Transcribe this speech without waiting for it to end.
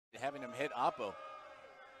having him hit Oppo.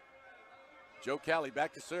 Joe Cali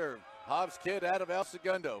back to serve. Hobbs kid out of El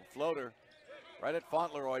Segundo. Floater right at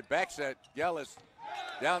Fauntleroy. Back set. Gallas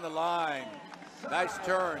down the line. Nice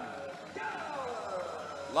turn.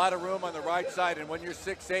 A lot of room on the right side, and when you're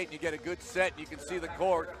 6'8" and you get a good set and you can see the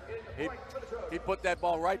court, he put that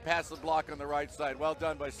ball right past the block on the right side. Well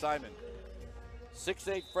done by Simon.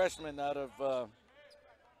 6'8" freshman out of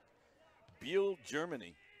Buell,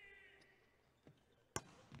 Germany.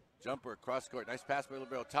 Jumper cross court. Nice pass by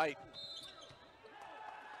Libero. Tight.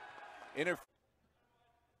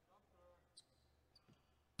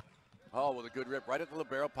 Hall with a good rip right at the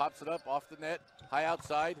Libero. Pops it up off the net. High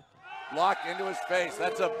outside. Block into his face.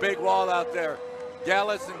 That's a big wall out there.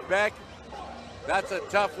 Gallas and Beck. That's a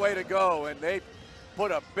tough way to go, and they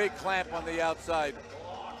put a big clamp on the outside.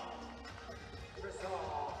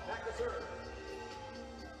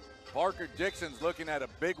 Parker Dixon's looking at a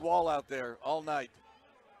big wall out there all night.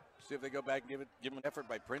 See if they go back and give him an effort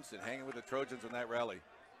by Princeton, hanging with the Trojans in that rally.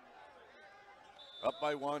 Up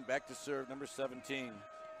by one, back to serve, number 17.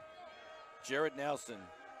 Jared Nelson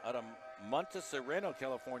out of Monte Sereno,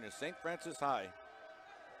 California, St. Francis High.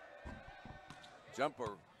 Jumper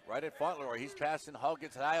right at Fauntleroy. He's passing. Hall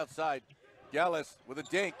gets high outside. Gallas with a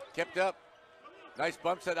dink, kept up. Nice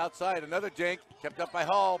bump set outside. Another dink, kept up by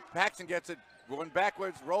Hall. Paxson gets it, going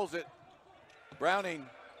backwards, rolls it. Browning.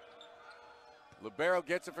 Libero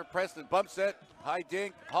gets it for Preston. Bump set, high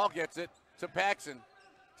dink. Hall gets it to Paxson.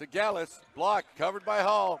 To Gallas. Block, covered by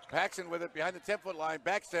Hall. Paxson with it behind the 10-foot line.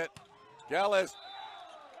 Back set. Gallas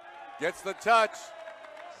gets the touch.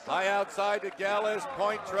 High outside to Gallas.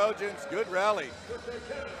 Point Trojans. Good rally.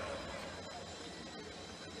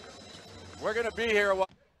 We're going to be here a while.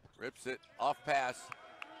 Rips it. Off pass.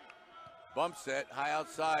 Bump set. High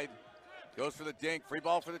outside. Goes for the dink. Free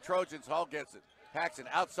ball for the Trojans. Hall gets it. Paxson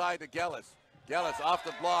outside to Gallas. Gallas off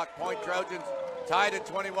the block. Point Trojans. Tied at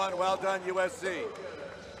 21. Well done, USC.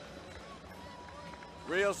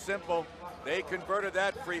 Real simple. They converted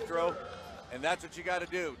that free throw. And that's what you got to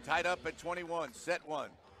do. Tied up at 21, set one.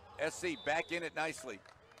 SC back in it nicely.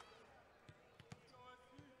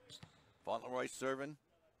 Fauntleroy serving.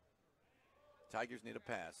 Tigers need a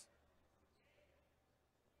pass.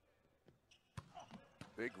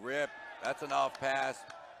 Big rip. That's an off pass.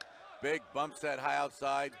 Big bump set high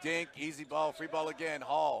outside. Dink, easy ball, free ball again.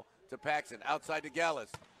 Hall to Paxson, outside to Gallas.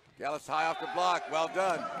 Gallas high off the block. Well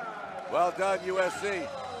done. Well done, USC.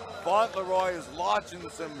 Fauntleroy is launching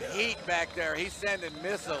some heat back there. He's sending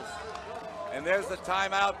missiles. And there's the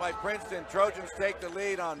timeout by Princeton. Trojans take the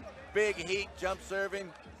lead on big heat jump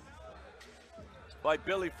serving by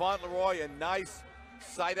Billy Fauntleroy. A nice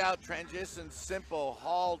side out transition, simple.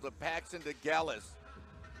 Hall to Paxson to Gallas.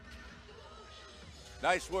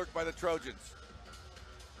 Nice work by the Trojans.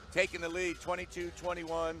 Taking the lead,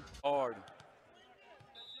 22-21. Hard.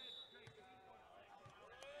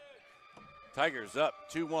 Tigers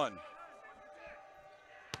up 2-1.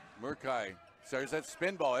 Murkai starts that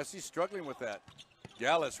spin ball. SC's struggling with that.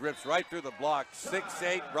 Gallas rips right through the block.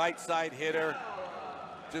 6'8", right side hitter.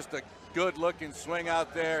 Just a good looking swing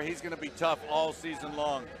out there. He's going to be tough all season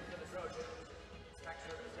long.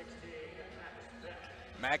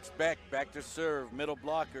 Max Beck back to serve. Middle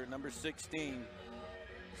blocker, number 16.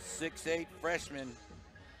 6'8" freshman.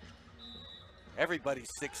 Everybody's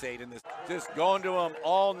 6'8" in this. Just going to him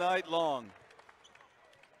all night long.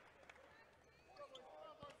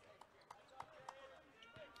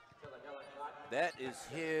 That is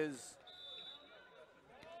his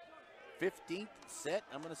 15th set,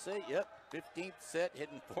 I'm going to say. Yep, 15th set,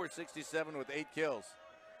 hitting .467 with 8 kills.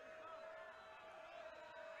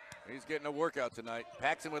 He's getting a workout tonight.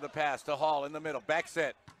 Paxson with a pass to Hall in the middle. Back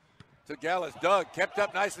set to Gallas. Dug, kept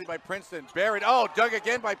up nicely by Princeton. Buried. Oh, dug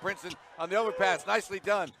again by Princeton on the overpass. Nicely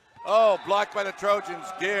done. Oh, blocked by the Trojans.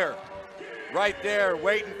 Gear right there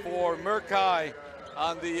waiting for Murkai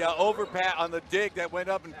on the overpass, on the dig that went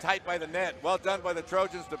up and tight by the net. Well done by the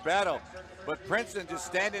Trojans to battle. But Princeton just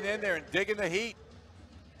standing in there and digging the heat.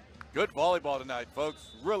 Good volleyball tonight,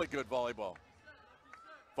 folks. Really good volleyball.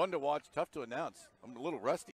 Fun to watch, tough to announce. I'm a little rusty.